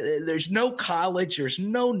 Yeah, there's no college. There's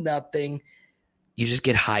no nothing. You just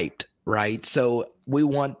get hyped, right? So we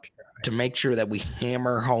want to make sure that we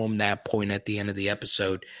hammer home that point at the end of the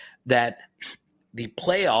episode, that the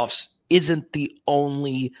playoffs isn't the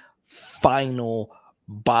only final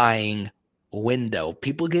buying window.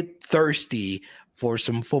 People get thirsty for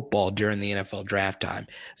some football during the NFL draft time.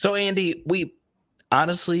 So, Andy, we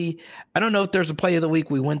honestly, I don't know if there's a play of the week.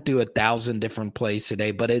 We went through 1,000 different plays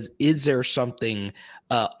today, but is there something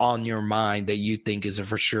on your mind that you think is a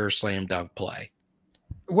for sure slam dunk play?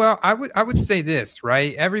 Well, I would say this,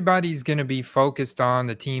 right? Everybody's going to be focused on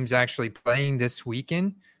the teams actually playing this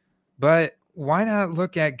weekend, but why not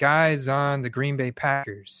look at guys on the Green Bay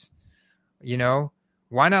Packers?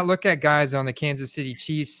 Why not look at guys on the Kansas City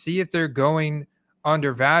Chiefs, see if they're going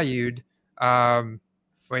undervalued.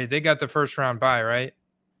 Wait, they got the first round bye, right?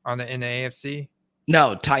 In the AFC?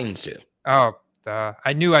 No, Titans do. Oh,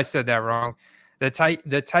 I knew I said that wrong. The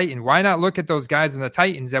Titan. Why not look at those guys in the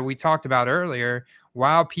Titans that we talked about earlier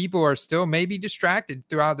while people are still maybe distracted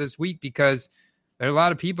throughout this week, because there are a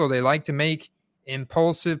lot of people, they like to make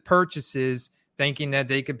impulsive purchases thinking that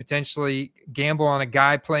they could potentially gamble on a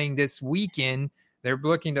guy playing this weekend. They're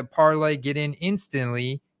looking to parlay, get in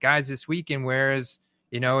instantly guys this weekend, whereas,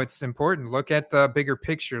 it's important. Look at the bigger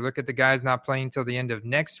picture. Look at the guys not playing till the end of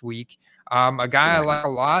next week. A guy I like a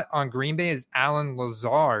lot on Green Bay is Allen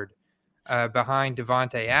Lazard behind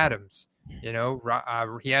Devontae Adams.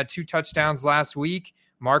 He had 2 touchdowns last week.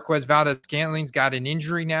 Marquez Valdes-Scantling's got an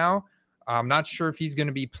injury now. I'm not sure if he's going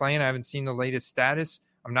to be playing. I haven't seen the latest status.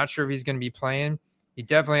 I'm not sure if he's going to be playing.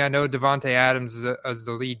 I know Devontae Adams is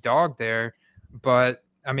the lead dog there, but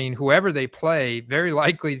I mean, whoever they play, very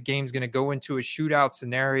likely the game's going to go into a shootout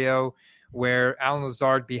scenario where Allen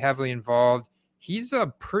Lazard be heavily involved. He's a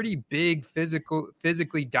pretty big,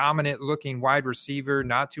 physically dominant looking wide receiver,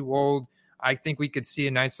 not too old. I think we could see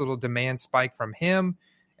a nice little demand spike from him.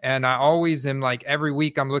 And I always am like, every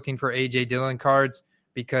week I'm looking for A.J. Dillon cards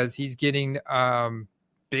because he's getting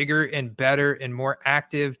bigger and better and more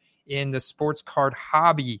active in the sports card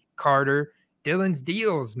hobby, Carter. Dillon's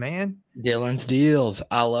deals, man. Dillon's deals.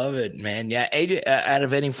 I love it, man. Yeah, AJ, out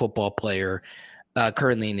of any football player,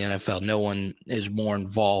 currently in the NFL. No one is more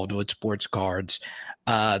involved with sports cards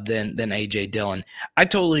than A.J. Dillon. I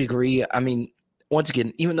totally agree. I mean, once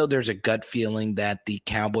again, even though there's a gut feeling that the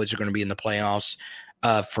Cowboys are going to be in the playoffs,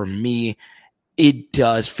 for me, it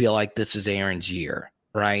does feel like this is Aaron's year,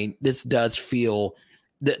 right? This does feel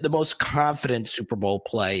the most confident Super Bowl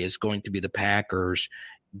play is going to be the Packers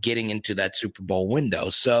getting into that Super Bowl window.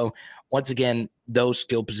 So once again, those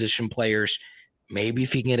skill position players, maybe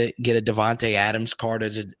if you can get a Devontae Adams card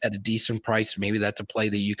at a decent price, maybe that's a play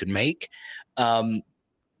that you can make.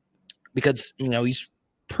 Because, he's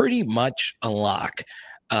pretty much a lock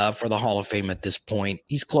for the Hall of Fame at this point.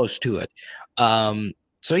 He's close to it.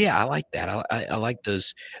 So, yeah, I like that. I like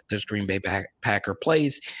those Green Bay Packer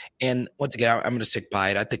plays. And once again, I'm going to stick by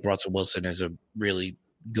it. I think Russell Wilson is a really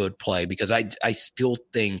good play because I still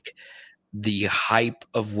think the hype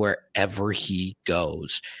of wherever he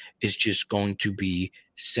goes is just going to be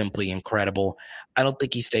simply incredible. I don't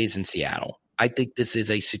think he stays in Seattle. I think this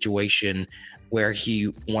is a situation where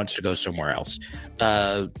he wants to go somewhere else.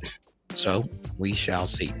 So we shall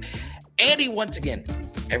see. Andy, once again,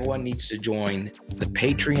 everyone needs to join the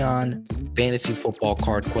Patreon Fantasy Football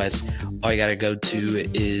Card Quest. All you got to go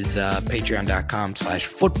to is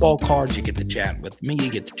patreon.com/football cards. You get to chat with me.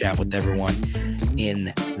 You get to chat with everyone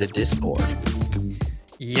in the Discord.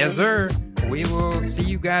 Yes, sir. We will see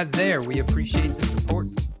you guys there. We appreciate the support.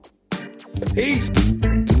 Peace.